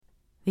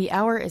The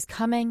hour is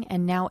coming,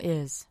 and now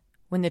is,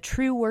 when the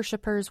true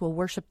worshippers will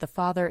worship the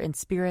Father in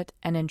spirit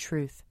and in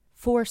truth.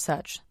 For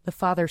such the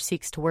Father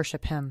seeks to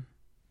worship him.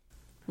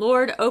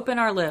 Lord, open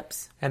our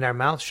lips, and our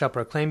mouth shall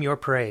proclaim your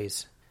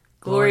praise.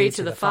 Glory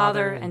to the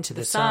Father, and to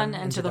the Son,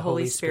 and to the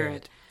Holy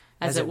Spirit,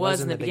 as it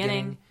was in the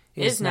beginning,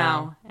 is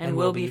now, and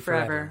will be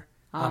forever.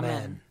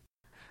 Amen.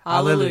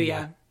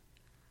 Alleluia.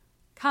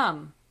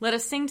 Come, let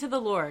us sing to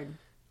the Lord.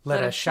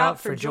 Let us shout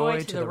for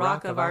joy to the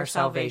rock of our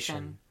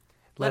salvation.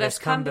 Let us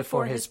come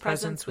before his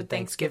presence with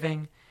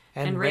thanksgiving,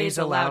 and raise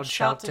a loud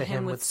shout to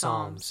him with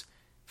psalms.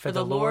 For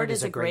the Lord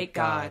is a great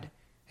God,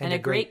 and a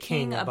great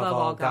King above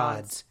all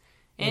gods.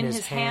 In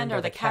his hand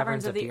are the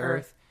caverns of the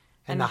earth,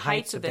 and the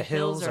heights of the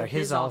hills are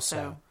his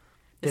also.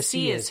 The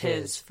sea is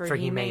his, for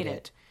he made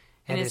it,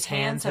 and his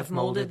hands have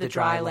molded the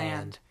dry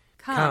land.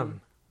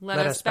 Come,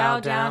 let us bow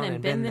down and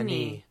bend the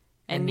knee,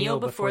 and kneel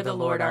before the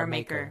Lord our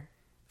Maker.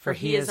 For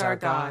he is our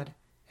God,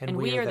 and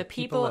we are the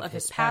people of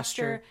his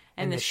pasture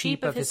and the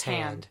sheep of his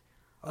hand.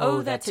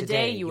 Oh, that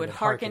today you would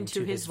hearken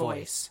to his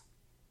voice.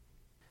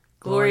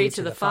 Glory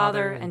to the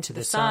Father, and to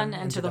the Son,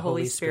 and to the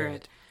Holy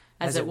Spirit,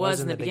 as it was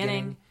in the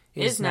beginning,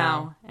 is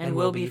now, and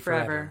will be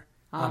forever.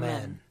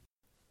 Amen.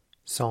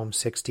 Psalm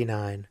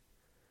 69.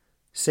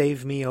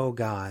 Save me, O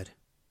God,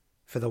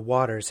 for the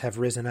waters have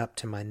risen up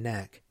to my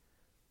neck.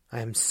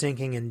 I am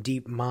sinking in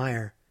deep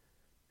mire,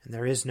 and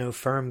there is no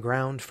firm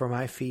ground for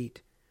my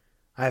feet.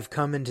 I have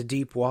come into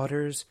deep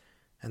waters,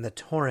 and the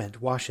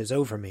torrent washes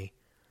over me.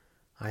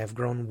 I have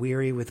grown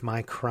weary with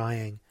my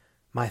crying.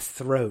 My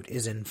throat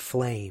is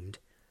inflamed.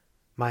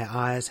 My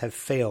eyes have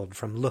failed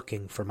from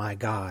looking for my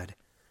God.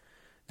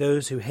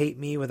 Those who hate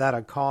me without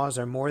a cause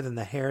are more than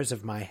the hairs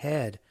of my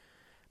head.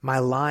 My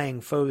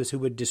lying foes who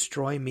would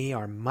destroy me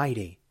are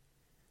mighty.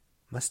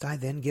 Must I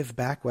then give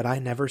back what I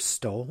never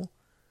stole?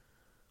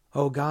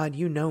 O God,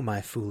 you know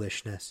my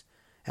foolishness,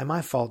 and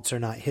my faults are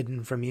not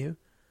hidden from you.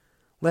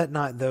 Let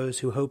not those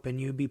who hope in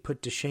you be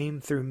put to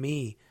shame through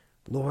me,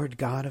 Lord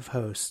God of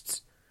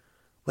hosts.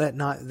 Let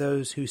not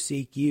those who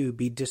seek you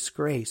be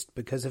disgraced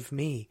because of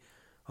me,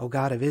 O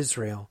God of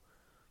Israel.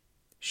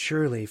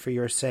 Surely for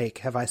your sake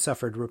have I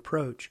suffered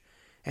reproach,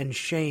 and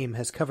shame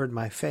has covered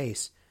my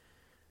face.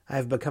 I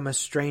have become a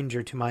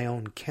stranger to my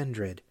own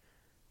kindred,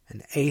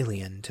 an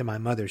alien to my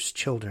mother's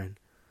children.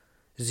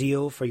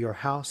 Zeal for your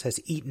house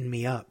has eaten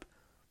me up.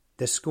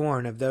 The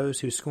scorn of those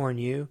who scorn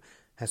you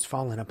has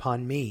fallen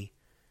upon me.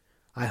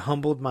 I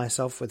humbled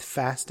myself with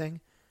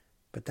fasting,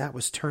 but that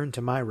was turned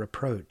to my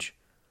reproach.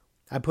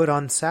 I put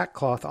on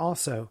sackcloth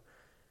also,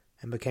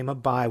 and became a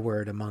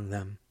byword among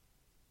them.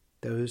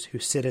 Those who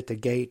sit at the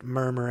gate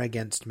murmur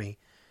against me,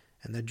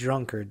 and the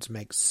drunkards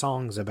make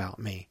songs about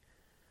me.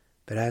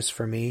 But as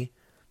for me,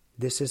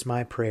 this is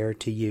my prayer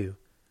to you,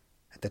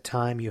 at the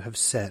time you have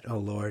set, O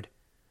Lord.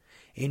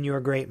 In your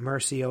great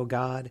mercy, O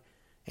God,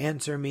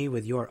 answer me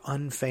with your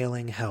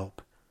unfailing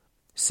help.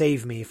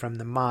 Save me from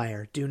the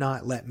mire, do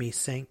not let me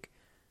sink.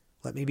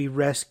 Let me be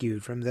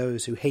rescued from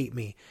those who hate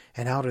me,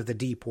 and out of the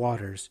deep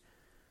waters.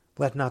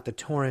 Let not the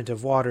torrent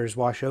of waters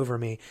wash over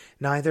me,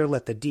 neither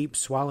let the deep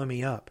swallow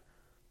me up.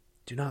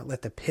 Do not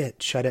let the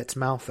pit shut its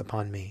mouth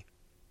upon me.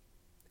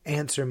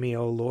 Answer me,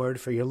 O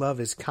Lord, for your love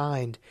is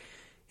kind.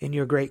 In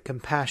your great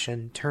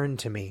compassion, turn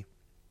to me.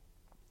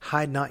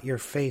 Hide not your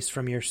face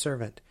from your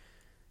servant.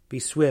 Be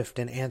swift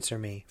and answer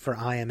me, for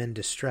I am in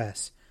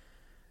distress.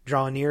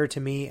 Draw near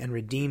to me and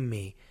redeem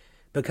me.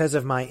 Because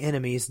of my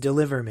enemies,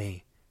 deliver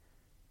me.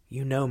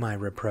 You know my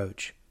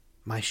reproach,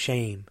 my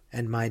shame,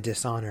 and my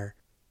dishonor.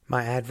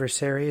 My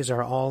adversaries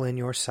are all in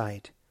your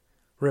sight.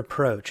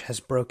 Reproach has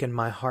broken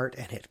my heart,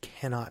 and it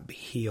cannot be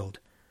healed.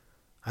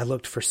 I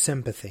looked for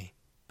sympathy,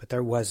 but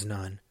there was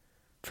none.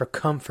 For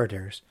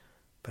comforters,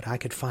 but I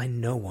could find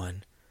no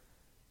one.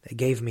 They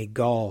gave me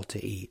gall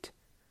to eat,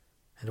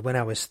 and when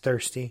I was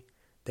thirsty,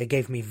 they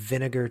gave me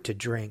vinegar to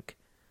drink.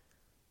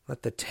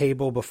 Let the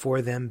table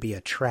before them be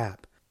a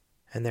trap,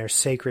 and their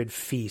sacred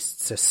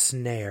feasts a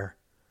snare.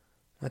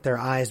 Let their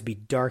eyes be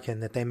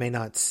darkened that they may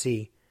not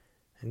see,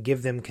 and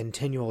give them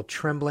continual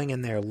trembling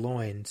in their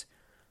loins.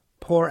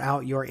 Pour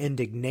out your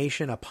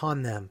indignation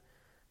upon them,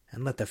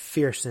 and let the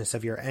fierceness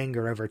of your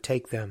anger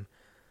overtake them.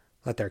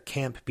 Let their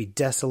camp be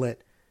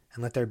desolate,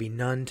 and let there be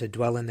none to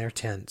dwell in their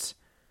tents.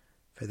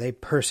 For they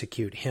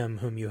persecute him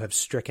whom you have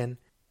stricken,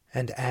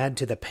 and add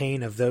to the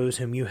pain of those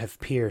whom you have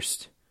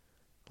pierced.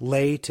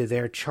 Lay to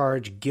their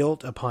charge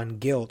guilt upon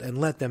guilt, and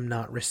let them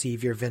not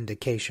receive your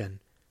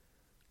vindication.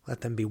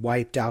 Let them be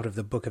wiped out of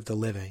the book of the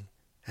living,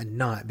 and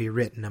not be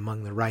written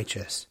among the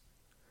righteous.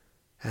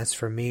 As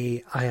for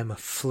me, I am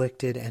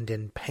afflicted and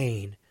in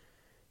pain.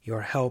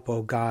 Your help,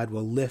 O God,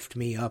 will lift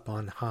me up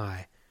on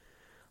high.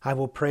 I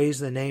will praise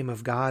the name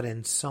of God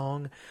in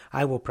song.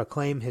 I will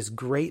proclaim his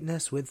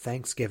greatness with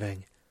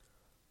thanksgiving.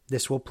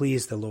 This will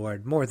please the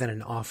Lord more than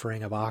an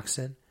offering of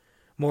oxen,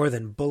 more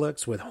than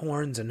bullocks with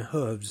horns and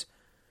hooves.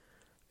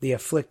 The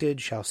afflicted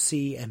shall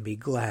see and be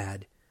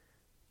glad.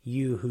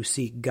 You who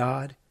seek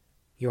God,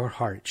 your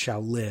heart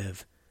shall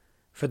live.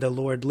 For the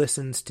Lord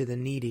listens to the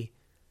needy,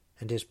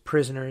 and his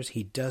prisoners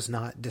he does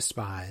not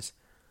despise.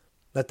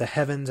 Let the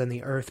heavens and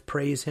the earth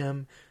praise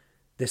him,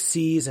 the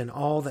seas and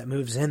all that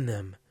moves in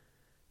them.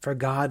 For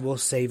God will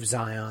save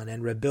Zion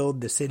and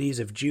rebuild the cities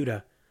of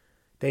Judah.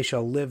 They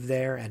shall live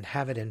there and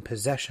have it in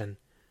possession.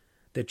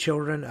 The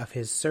children of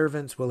his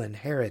servants will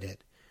inherit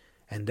it,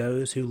 and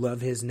those who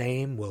love his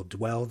name will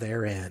dwell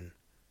therein.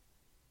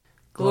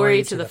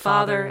 Glory to the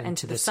Father, and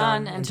to the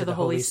Son, and to the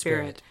Holy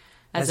Spirit,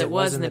 as it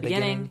was in the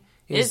beginning,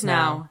 is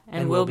now,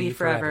 and will be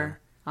forever.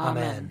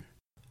 Amen.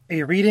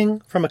 A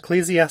reading from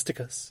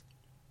Ecclesiasticus.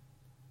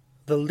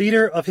 The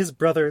leader of his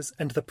brothers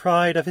and the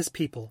pride of his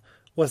people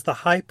was the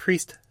high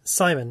priest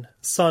Simon,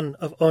 son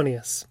of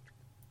Onias,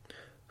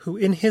 who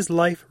in his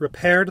life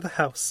repaired the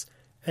house,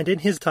 and in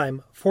his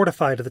time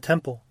fortified the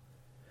temple.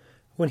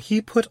 When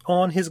he put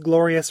on his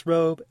glorious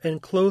robe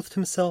and clothed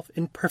himself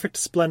in perfect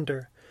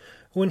splendor,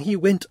 when he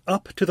went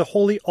up to the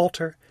holy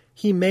altar,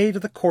 he made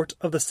the court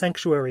of the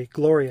sanctuary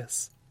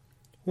glorious.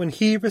 When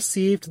he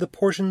received the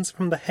portions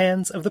from the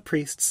hands of the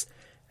priests,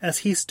 as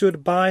he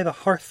stood by the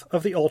hearth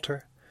of the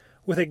altar,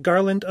 with a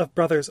garland of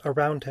brothers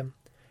around him,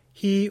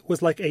 he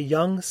was like a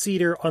young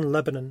cedar on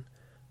Lebanon,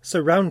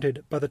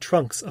 surrounded by the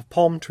trunks of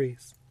palm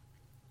trees.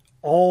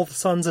 All the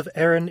sons of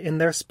Aaron in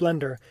their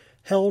splendor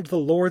held the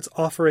Lord's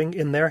offering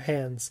in their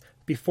hands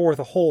before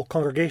the whole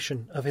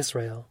congregation of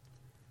Israel.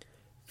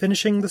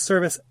 Finishing the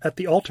service at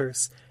the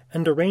altars,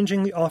 and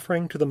arranging the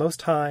offering to the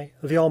Most High,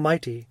 the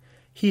Almighty,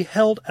 he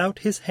held out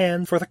his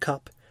hand for the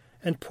cup,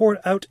 and poured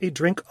out a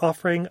drink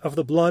offering of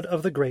the blood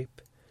of the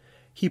grape.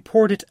 He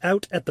poured it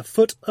out at the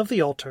foot of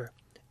the altar,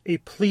 a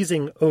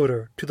pleasing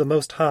odor to the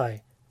Most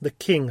High, the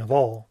King of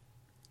all.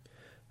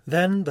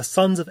 Then the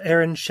sons of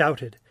Aaron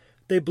shouted.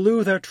 They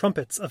blew their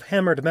trumpets of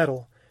hammered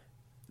metal.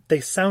 They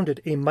sounded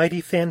a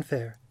mighty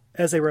fanfare,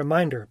 as a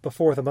reminder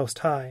before the Most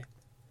High.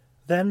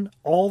 Then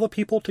all the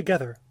people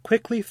together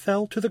quickly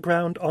fell to the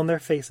ground on their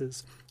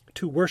faces,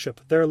 to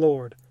worship their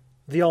Lord,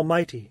 the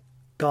Almighty,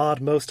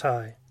 God Most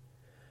High.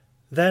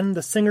 Then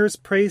the singers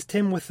praised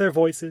him with their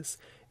voices,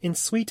 in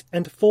sweet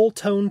and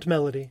full-toned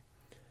melody.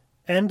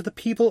 And the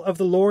people of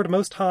the Lord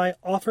Most High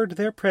offered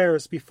their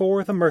prayers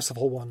before the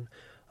Merciful One,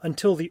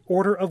 until the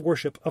order of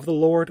worship of the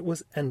Lord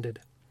was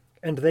ended,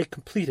 and they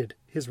completed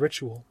his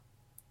ritual.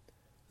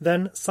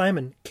 Then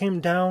Simon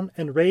came down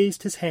and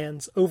raised his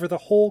hands over the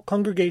whole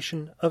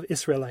congregation of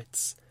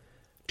Israelites,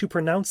 to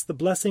pronounce the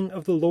blessing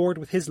of the Lord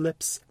with his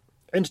lips,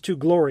 and to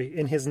glory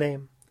in his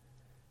name.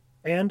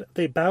 And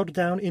they bowed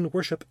down in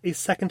worship a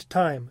second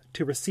time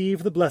to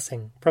receive the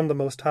blessing from the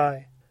Most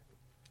High.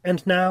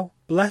 And now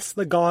bless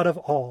the God of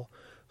all,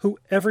 who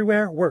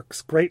everywhere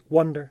works great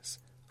wonders,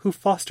 who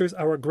fosters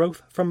our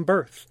growth from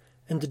birth,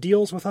 and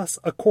deals with us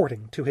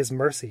according to his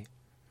mercy.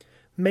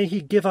 May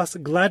he give us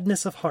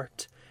gladness of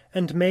heart,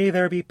 and may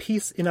there be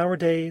peace in our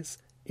days,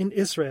 in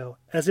Israel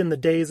as in the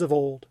days of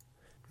old.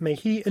 May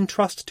he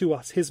entrust to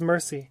us his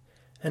mercy,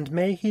 and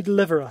may he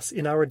deliver us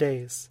in our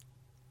days.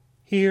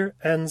 Here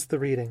ends the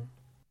reading.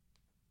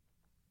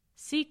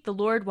 Seek the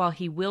Lord while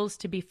he wills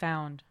to be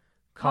found.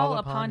 Call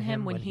upon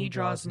him when he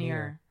draws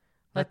near.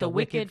 Let the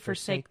wicked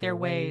forsake their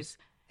ways,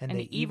 and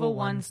the evil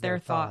ones their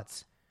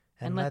thoughts.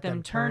 And let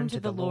them turn to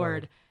the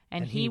Lord,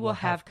 and he will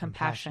have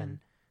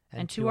compassion.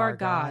 And to our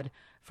God,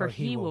 for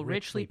he will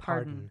richly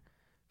pardon.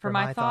 For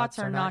my thoughts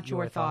are not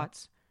your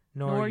thoughts,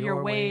 nor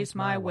your ways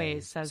my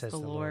ways, says the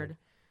Lord.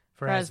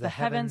 For as the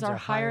heavens are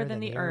higher than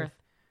the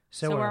earth,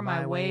 so are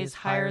my ways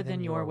higher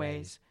than your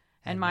ways,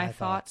 and my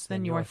thoughts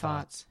than your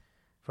thoughts.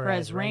 For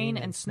as rain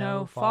and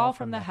snow fall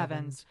from the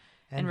heavens,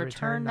 and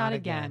return not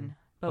again,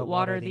 but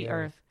water the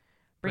earth,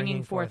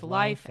 bringing forth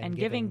life and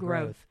giving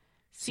growth,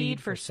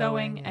 seed for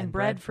sowing and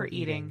bread for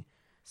eating,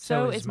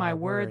 so is my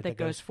word that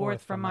goes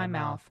forth from my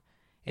mouth.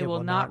 It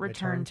will not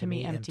return to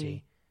me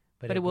empty,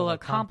 but it will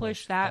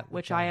accomplish that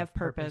which I have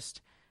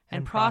purposed,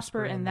 and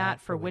prosper in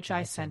that for which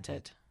I sent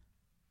it.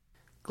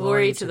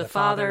 Glory to the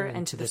Father,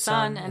 and to the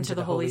Son, and to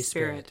the Holy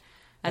Spirit,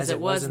 as it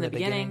was in the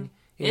beginning,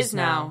 is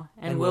now,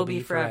 and will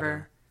be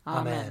forever.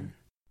 Amen.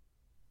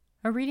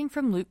 A reading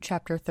from Luke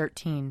chapter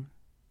 13.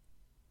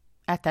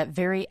 At that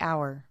very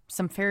hour,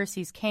 some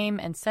Pharisees came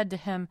and said to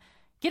him,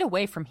 "Get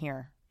away from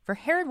here, for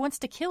Herod wants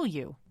to kill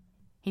you."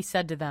 He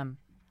said to them,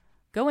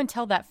 "Go and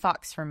tell that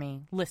fox for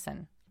me,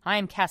 listen, I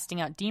am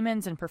casting out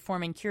demons and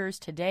performing cures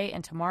today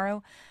and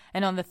tomorrow,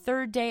 and on the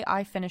third day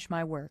I finish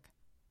my work.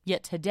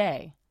 Yet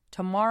today,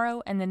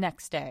 tomorrow, and the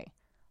next day,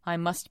 I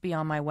must be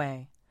on my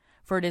way,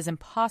 for it is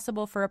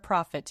impossible for a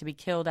prophet to be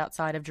killed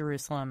outside of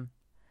Jerusalem.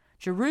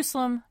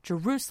 Jerusalem,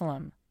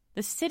 Jerusalem,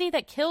 the city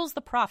that kills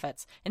the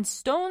prophets and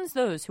stones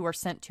those who are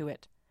sent to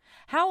it.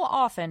 How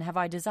often have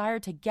I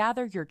desired to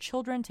gather your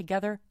children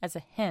together as a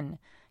hen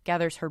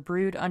gathers her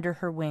brood under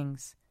her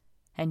wings,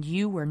 and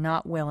you were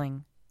not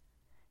willing.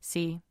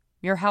 See,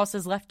 your house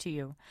is left to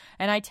you,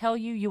 and I tell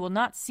you, you will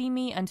not see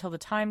me until the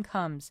time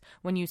comes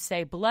when you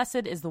say,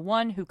 'Blessed is the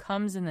one who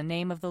comes in the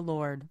name of the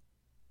Lord.'"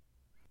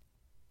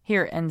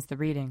 Here ends the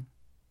reading.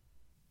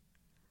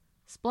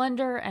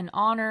 Splendor and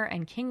honor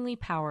and kingly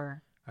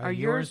power are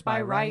yours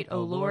by right,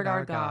 O Lord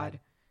our God,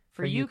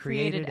 for you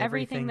created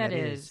everything that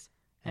is,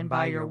 and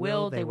by your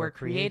will they were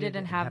created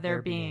and have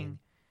their being.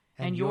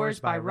 and yours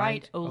by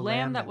right, O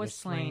Lamb that was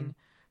slain.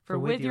 For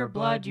with your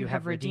blood you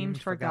have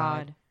redeemed for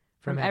God,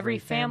 from every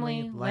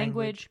family,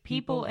 language,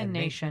 people, and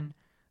nation,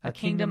 a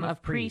kingdom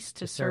of priests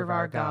to serve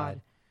our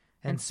God.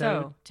 And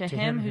so, to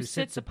him who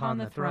sits upon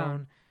the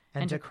throne,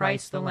 and to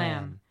Christ the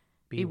Lamb,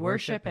 be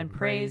worship and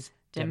praise,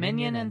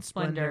 dominion and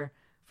splendor,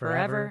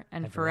 forever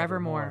and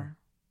forevermore.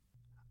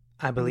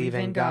 I believe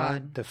in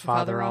God, the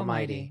Father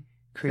Almighty,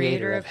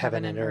 creator of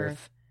heaven and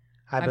earth.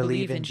 I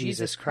believe in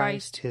Jesus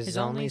Christ, his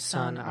only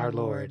Son, our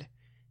Lord.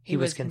 He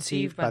was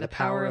conceived by the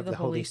power of the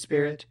Holy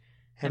Spirit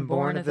and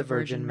born of the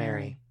Virgin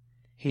Mary.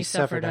 He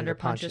suffered under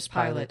Pontius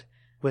Pilate,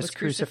 was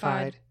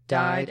crucified,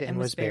 died, and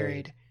was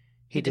buried.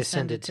 He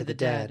descended to the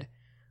dead.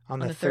 On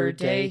the third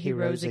day he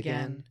rose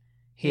again.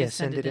 He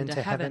ascended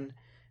into heaven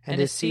and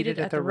is seated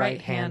at the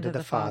right hand of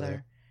the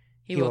Father.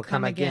 He will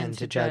come again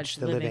to judge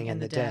the living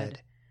and the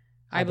dead.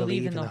 I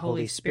believe in the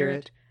Holy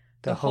Spirit,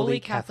 the Holy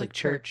Catholic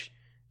Church,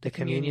 the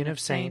communion of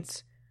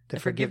saints, the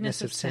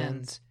forgiveness of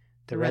sins,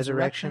 the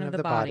resurrection of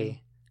the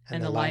body,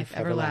 and the life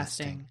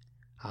everlasting.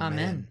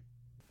 Amen.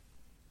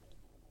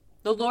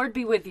 The Lord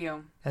be with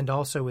you. And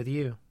also with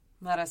you.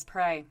 Let us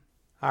pray.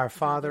 Our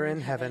Father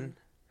in heaven,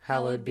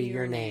 hallowed be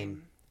your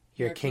name.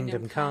 Your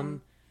kingdom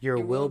come, your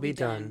will be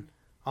done,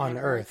 on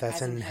earth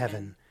as in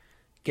heaven.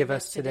 Give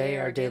us today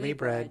our daily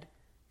bread.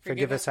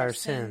 Forgive us our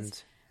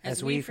sins,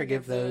 as we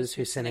forgive those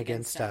who sin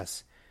against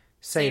us.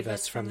 Save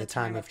us from the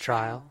time of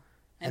trial,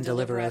 and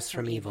deliver us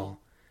from evil.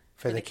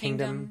 For the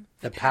kingdom,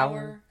 the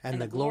power,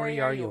 and the glory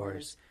are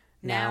yours,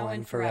 now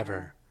and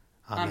forever.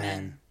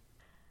 Amen.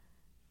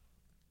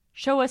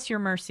 Show us your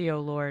mercy, O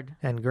Lord.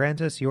 And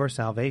grant us your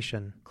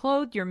salvation.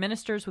 Clothe your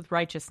ministers with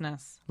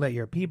righteousness. Let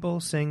your people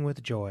sing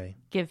with joy.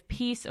 Give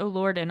peace, O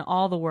Lord, in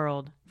all the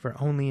world. For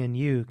only in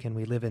you can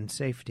we live in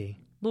safety.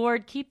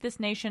 Lord, keep this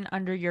nation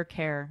under your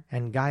care.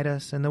 And guide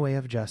us in the way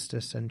of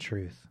justice and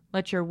truth.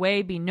 Let your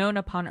way be known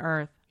upon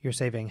earth. Your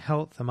saving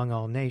health among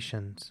all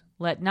nations.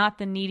 Let not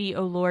the needy,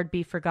 O Lord,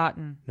 be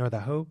forgotten. Nor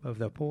the hope of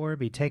the poor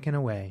be taken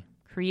away.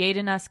 Create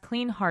in us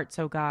clean hearts,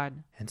 O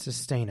God. And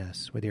sustain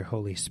us with your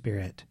Holy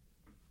Spirit.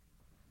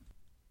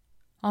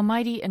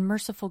 Almighty and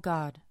merciful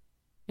God,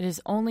 it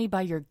is only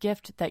by your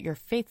gift that your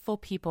faithful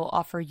people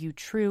offer you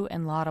true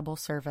and laudable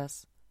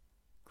service.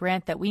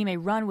 Grant that we may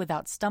run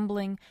without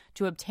stumbling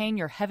to obtain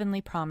your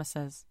heavenly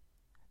promises.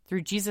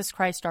 Through Jesus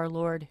Christ our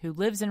Lord, who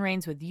lives and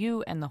reigns with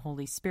you and the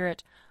Holy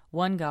Spirit,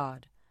 one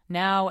God,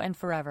 now and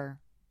forever.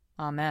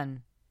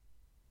 Amen.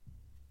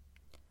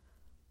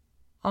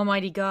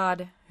 Almighty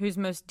God, whose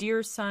most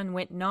dear Son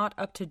went not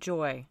up to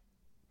joy,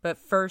 but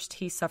first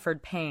he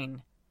suffered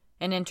pain,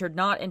 and entered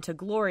not into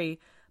glory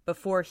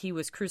before he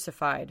was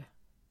crucified,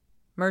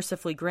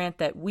 mercifully grant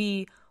that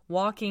we,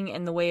 walking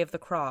in the way of the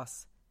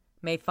cross,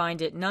 may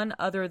find it none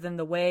other than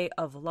the way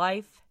of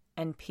life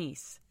and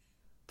peace.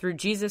 Through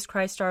Jesus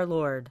Christ our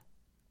Lord.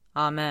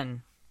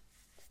 Amen.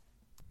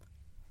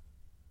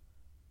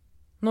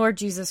 Lord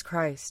Jesus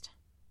Christ,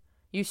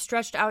 you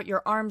stretched out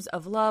your arms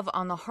of love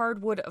on the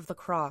hard wood of the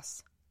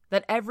cross,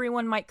 that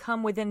everyone might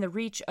come within the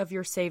reach of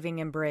your saving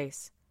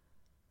embrace.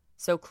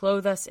 So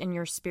clothe us in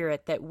your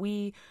Spirit, that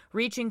we,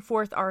 reaching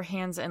forth our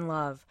hands in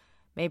love,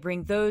 may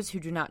bring those who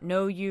do not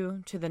know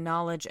you to the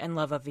knowledge and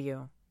love of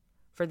you.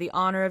 For the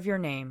honor of your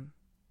name.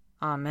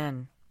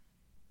 Amen.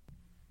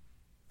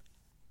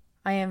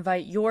 I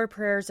invite your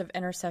prayers of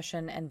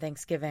intercession and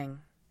thanksgiving.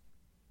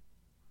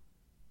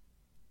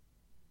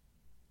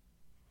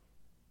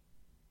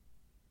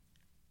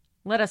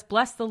 Let us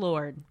bless the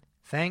Lord.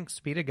 Thanks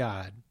be to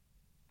God.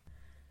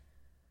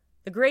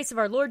 The grace of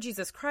our Lord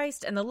Jesus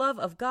Christ, and the love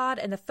of God,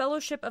 and the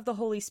fellowship of the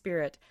Holy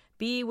Spirit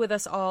be with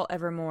us all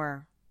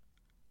evermore.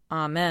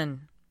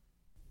 Amen.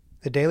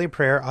 The Daily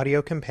Prayer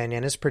audio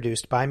companion is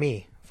produced by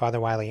me,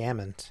 Father Wiley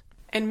Ammons.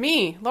 And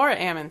me, Laura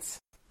Ammons.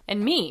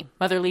 And me,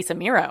 Mother Lisa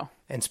Miro.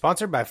 And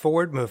sponsored by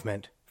Forward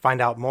Movement.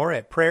 Find out more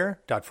at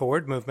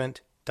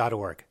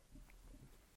prayer.forwardmovement.org.